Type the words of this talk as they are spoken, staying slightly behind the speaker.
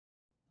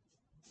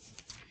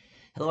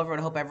Hello, everyone.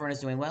 Hope everyone is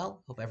doing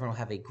well. Hope everyone will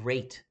have a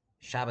great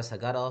Shabbos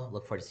Hagadol.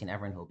 Look forward to seeing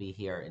everyone who will be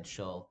here in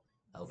Shul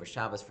over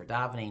Shabbos for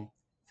davening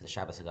for the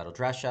Shabbos Hagadol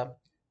Drasha,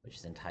 which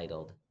is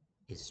entitled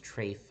 "Is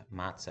Treif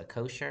Matzah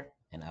Kosher?"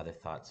 and other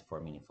thoughts for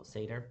a meaningful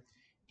Seder.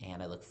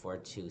 And I look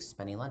forward to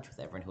spending lunch with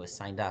everyone who has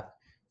signed up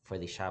for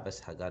the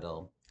Shabbos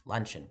Hagadol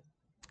luncheon.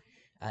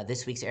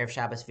 This week's Erev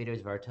Shabbos video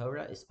is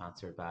Torah is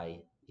sponsored by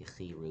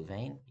Yechi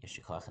Ruvain.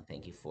 Yeshikoch, and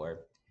thank you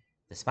for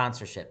the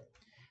sponsorship.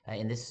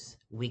 In this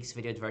week's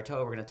video Dvar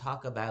Torah, we're going to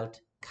talk about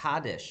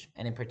Kaddish,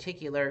 and in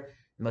particular,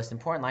 the most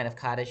important line of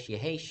Kaddish,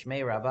 Yehei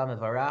Shmei Rabbah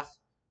Mevarach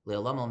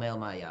Le'olam Omeil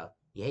Maya.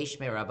 Yehei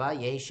Shmei Rabbah,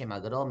 Yehei Shem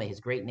HaGadol, may his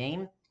great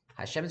name,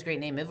 Hashem's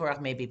great name,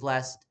 Mevarach, may be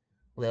blessed,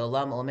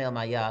 Le'olam Omeil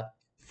Maya,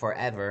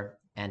 forever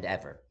and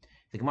ever.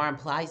 The Gemara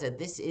implies that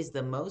this is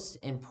the most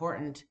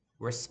important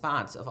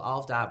response of all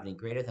of davening,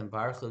 greater than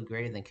Baruch Hu,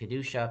 greater than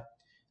Kedusha.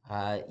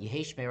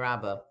 Yehei Shmei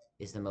Rabbah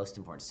is the most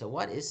important. So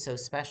what is so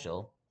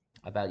special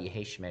about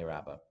Yehei Shmei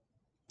Rabbah?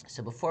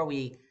 So before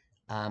we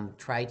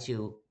try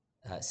to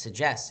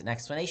suggest an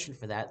explanation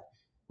for that,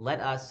 let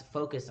us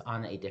focus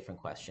on a different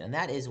question. And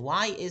that is,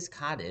 why is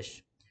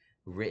Kaddish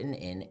written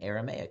in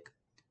Aramaic?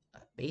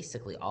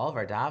 Basically, all of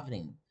our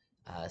davening,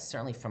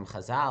 certainly from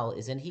Chazal,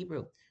 is in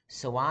Hebrew.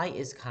 So why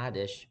is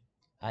Kaddish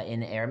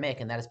in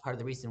Aramaic? And that is part of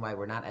the reason why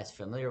we're not as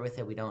familiar with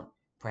it. We don't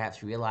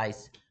perhaps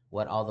realize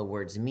what all the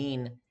words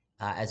mean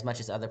as much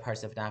as other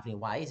parts of davening.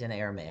 Why is it in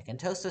Aramaic? And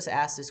Tosfos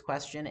asks this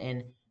question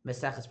in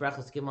Maseches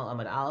Brachos Gimel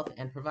Amud Aleph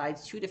and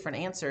provides two different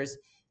answers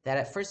that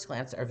at first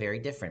glance are very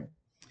different.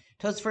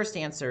 Tosfos' first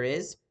answer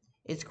is,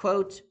 it's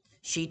quote,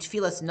 Shi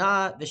tfilas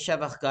na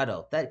v'shevach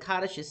gadol, that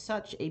Kaddish is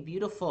such a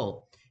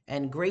beautiful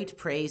and great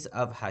praise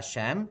of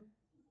Hashem,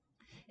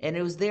 and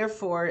it was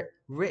therefore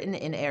written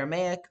in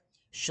Aramaic,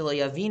 shelo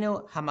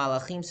yavinu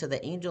hamalachim, so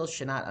the angels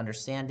should not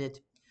understand it,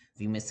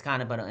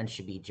 v'miskana banu, and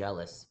should be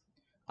jealous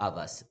of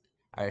us.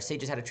 Our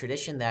sages had a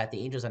tradition that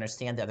the angels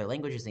understand the other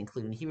languages,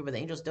 including Hebrew, but the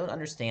angels don't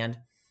understand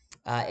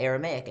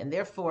Aramaic. And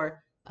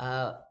therefore,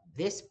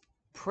 this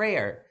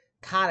prayer,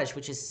 Kaddish,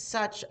 which is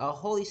such a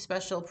holy,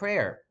 special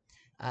prayer,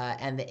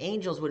 and the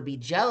angels would be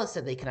jealous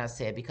that they cannot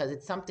say it because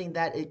it's something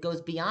that it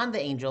goes beyond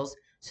the angels,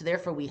 so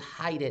therefore we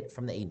hide it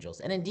from the angels.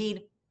 And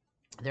indeed,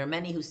 there are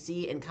many who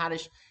see in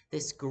Kaddish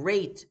this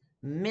great,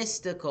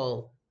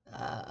 mystical,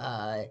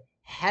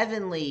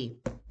 heavenly,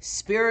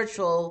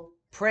 spiritual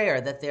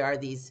prayer, that there are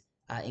these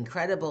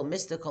incredible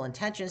mystical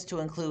intentions to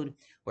include.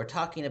 We're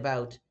talking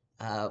about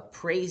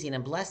praising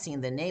and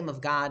blessing the name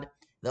of God.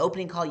 The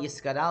opening call,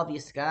 Yiskadal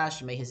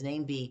v'Yiskadash, may his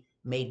name be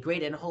made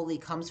great and holy,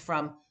 comes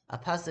from a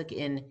pasuk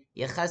in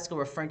Yechezkel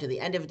referring to the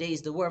end of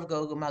days, the war of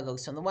Gog and Magog.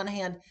 So on the one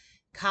hand,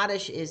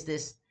 Kaddish is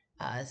this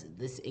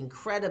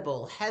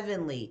incredible,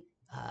 heavenly,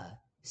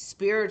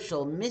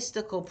 spiritual,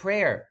 mystical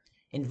prayer,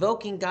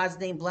 invoking God's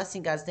name,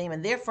 blessing God's name,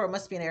 and therefore it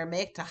must be in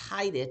Aramaic to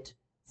hide it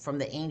from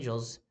the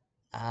angels,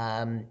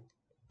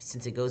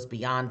 since it goes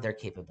beyond their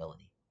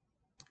capability.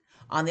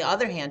 On the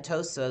other hand,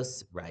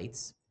 Tosfos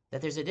writes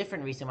that there's a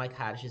different reason why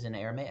Kaddish is in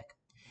Aramaic,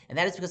 and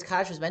that is because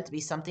Kaddish was meant to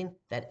be something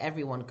that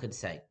everyone could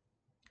say.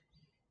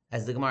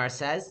 As the Gemara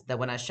says, that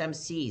when Hashem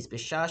sees,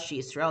 B'shashi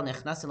Yisrael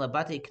nechnasin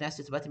labati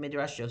knesset bati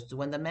midrash,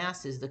 when the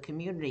masses, the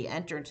community,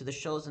 enter into the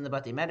shuls and the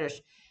bati medrash,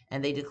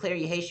 and they declare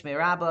Yehei Shmei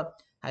Rabbah,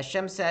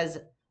 Hashem says,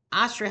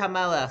 Ashrei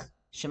HaMelech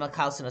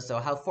shemakal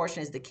sunaso, how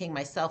fortunate is the king,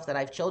 myself, that I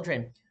have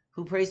children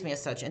who praise me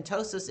as such. And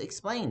Tosfos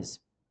explains,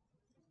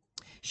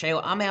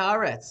 Sheyu Amei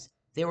Haaretz,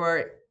 they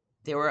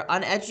were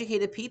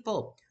uneducated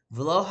people.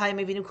 They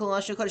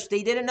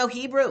didn't know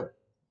Hebrew.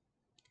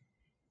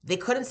 They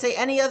couldn't say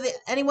anything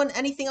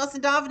else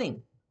in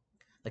davening.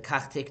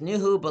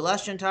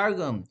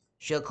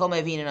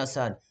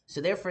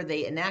 So therefore,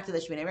 they enacted the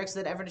Shemini Aramaic so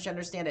that everyone should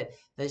understand it.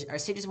 Our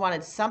sages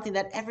wanted something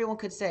that everyone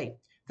could say.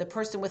 The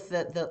person with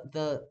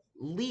the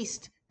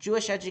least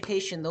Jewish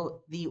education,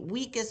 the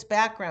weakest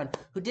background,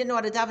 who didn't know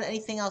how to daven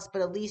anything else,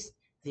 but at least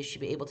they should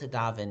be able to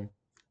daven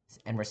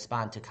and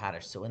respond to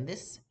Kaddish. So in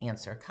this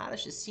answer,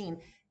 Kaddish is seen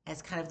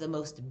as kind of the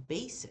most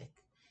basic,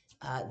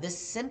 the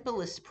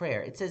simplest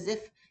prayer. It's as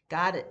if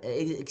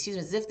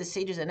as if the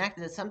sages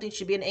enacted that something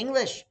should be in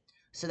English,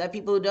 so that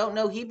people who don't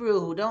know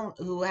Hebrew,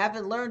 who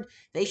haven't learned,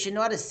 they should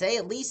know how to say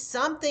at least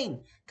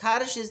something.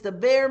 Kaddish is the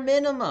bare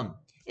minimum.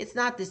 It's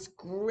not this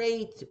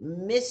great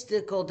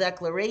mystical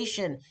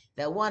declaration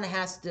that one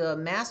has to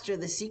master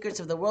the secrets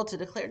of the world to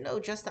declare. No,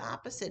 just the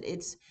opposite.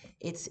 It's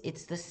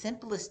the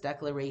simplest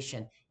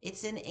declaration.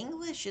 It's in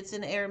English. It's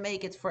in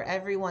Aramaic. It's for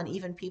everyone,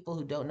 even people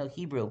who don't know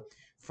Hebrew,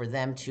 for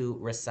them to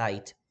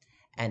recite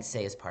and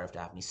say as part of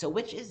davening. So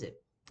which is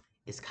it?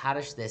 Is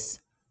Kaddish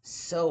this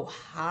so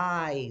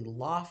high,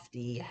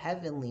 lofty,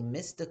 heavenly,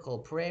 mystical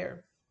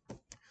prayer?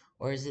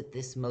 Or is it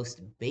this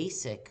most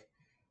basic,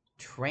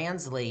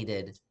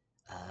 translated,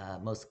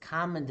 most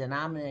common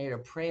denominator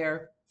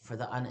prayer for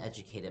the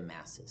uneducated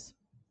masses?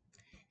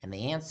 And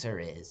the answer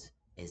is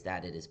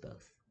that it is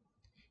both.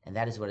 And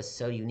that is what is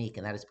so unique,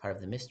 and that is part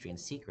of the mystery and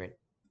secret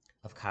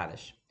of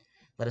Kaddish.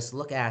 Let us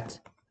look at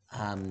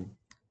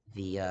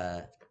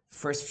the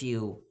first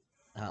few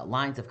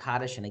lines of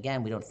Kaddish, and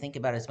again, we don't think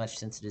about it as much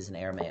since it is in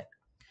Aramaic.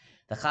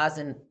 The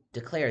Chazan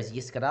declares,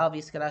 Yiskadav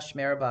Yiskadash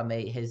Merabah,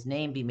 may his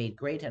name be made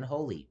great and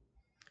holy.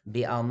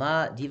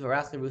 Be'alma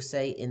divarach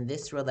l'rusei, in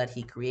this world that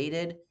he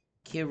created,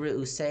 kir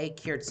re'usei,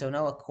 kir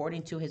tzono,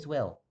 according to his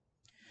will.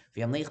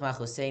 V'yamlich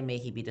machosei, may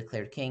he be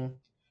declared king.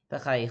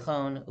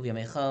 V'chayichon,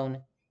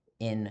 v'yamechon,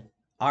 in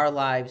our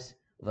lives,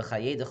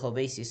 v'chayei dechol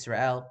beis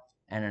Yisrael,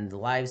 and in the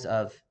lives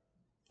of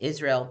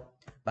Israel.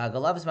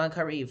 Ba'galav zman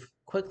kariv,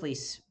 quickly,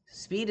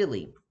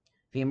 speedily.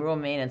 V'yimru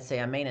amen, and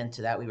say amen, and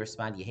to that we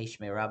respond, Yehi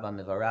shmei Rabba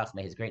mivarach,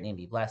 may his great name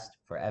be blessed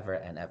forever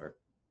and ever.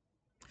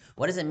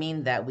 What does it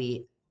mean that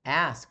we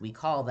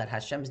call that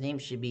Hashem's name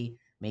should be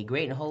made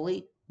great and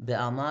holy?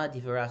 Be'alma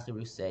divarach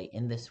l'rusei,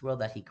 in this world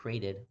that he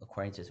created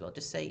according to his will.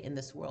 Just say in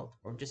this world,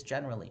 or just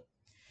generally.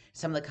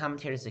 Some of the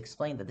commentators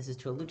explain that this is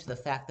to allude to the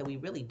fact that we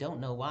really don't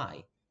know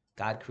why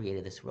God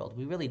created this world.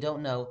 We really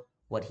don't know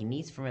what he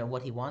needs from it,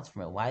 what he wants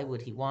from it. Why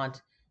would he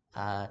want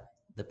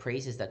the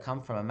praises that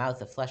come from a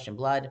mouth of flesh and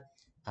blood,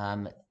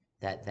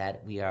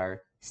 that we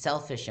are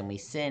selfish and we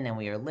sin and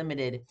we are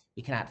limited.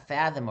 We cannot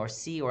fathom or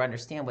see or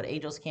understand what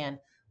angels can.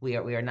 We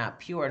are not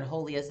pure and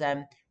holy as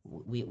them.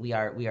 We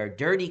are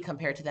dirty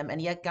compared to them,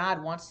 and yet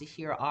God wants to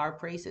hear our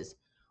praises.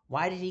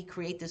 Why did he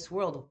create this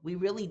world? We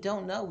really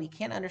don't know. We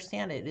can't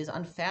understand it. It is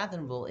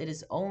unfathomable. It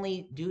is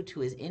only due to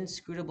his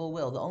inscrutable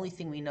will. The only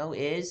thing we know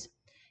is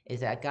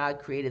that God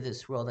created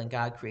this world and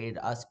God created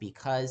us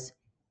because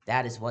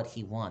that is what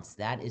he wants.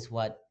 That is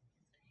what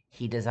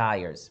he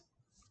desires.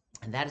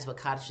 And that is what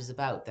Kaddish is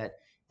about,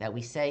 that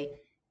we say,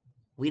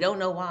 we don't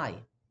know why,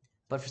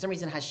 but for some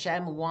reason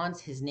Hashem wants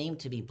his name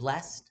to be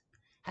blessed.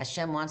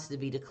 Hashem wants to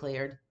be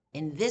declared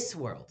in this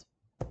world.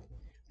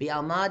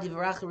 B'alma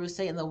divarach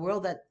l'rusei, in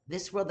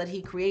this world that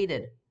he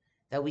created,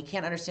 that we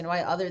can't understand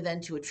why other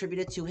than to attribute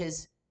it to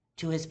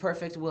his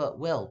perfect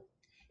will.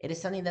 It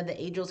is something that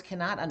the angels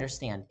cannot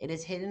understand. It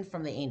is hidden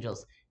from the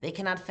angels. They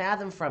cannot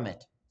fathom from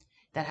it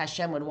that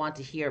Hashem would want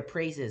to hear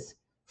praises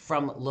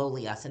from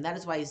lowly us. And that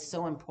is why it's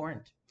so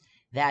important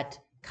that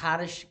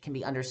Kaddish can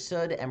be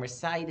understood and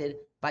recited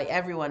by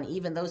everyone,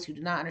 even those who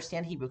do not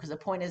understand Hebrew. Because the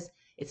point is,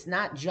 it's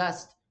not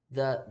just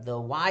the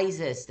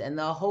wisest and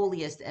the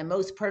holiest and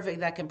most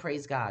perfect that can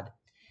praise God.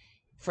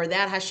 For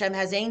that, Hashem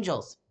has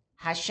angels.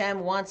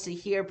 Hashem wants to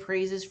hear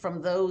praises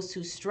from those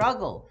who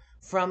struggle,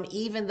 from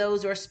even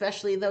those, or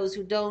especially those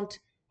who don't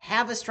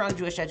have a strong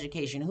Jewish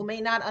education, who may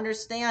not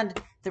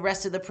understand the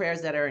rest of the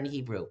prayers that are in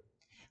Hebrew.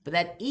 But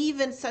that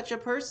even such a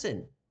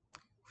person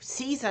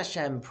sees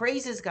Hashem,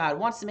 praises God,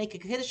 wants to make a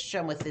Kaddish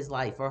Hashem with his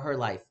life or her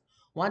life,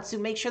 wants to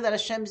make sure that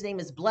Hashem's name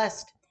is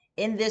blessed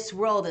in this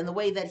world in the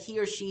way that he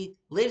or she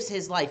lives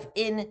his life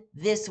in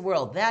this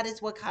world. That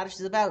is what Kaddish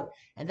is about.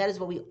 And that is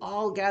what we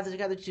all gather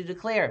together to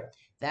declare,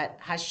 that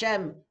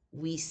Hashem,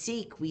 we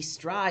seek, we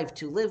strive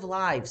to live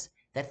lives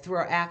that through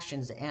our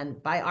actions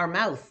and by our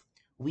mouth,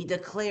 we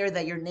declare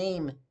that your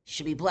name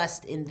should be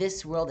blessed in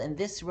this world, and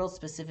this world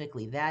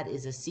specifically. That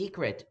is a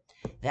secret.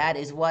 That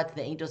is what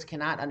the angels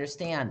cannot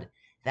understand.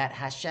 That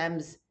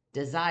Hashem's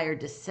desire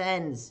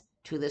descends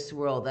to this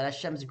world, that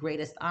Hashem's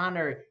greatest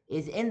honor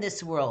is in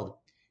this world.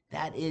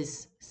 That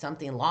is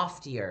something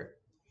loftier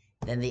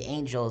than the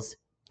angels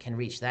can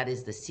reach. That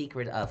is the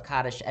secret of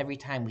Kaddish. Every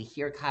time we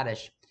hear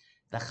Kaddish,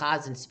 the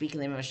Chazan speaking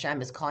the name of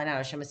Hashem is calling out.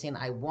 Hashem is saying,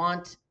 I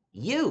want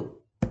you.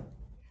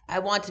 I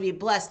want to be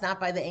blessed, not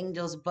by the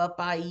angels, but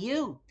by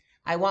you.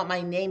 I want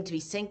my name to be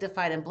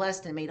sanctified and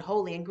blessed and made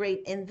holy and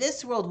great in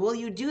this world. Will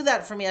you do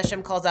that for me?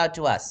 Hashem calls out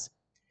to us.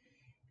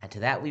 And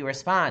to that we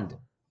respond,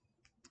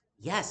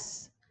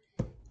 yes.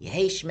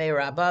 Yehi shmei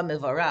Rabba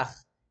mivarach.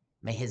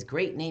 May his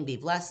great name be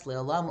blessed,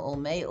 le'olam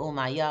umei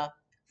umaya,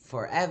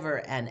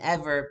 forever and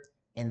ever,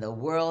 in the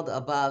world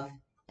above,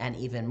 and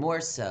even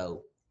more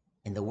so,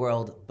 in the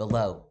world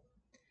below.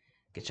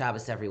 Good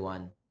Shabbos,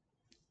 everyone,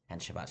 and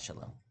Shabbat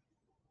Shalom.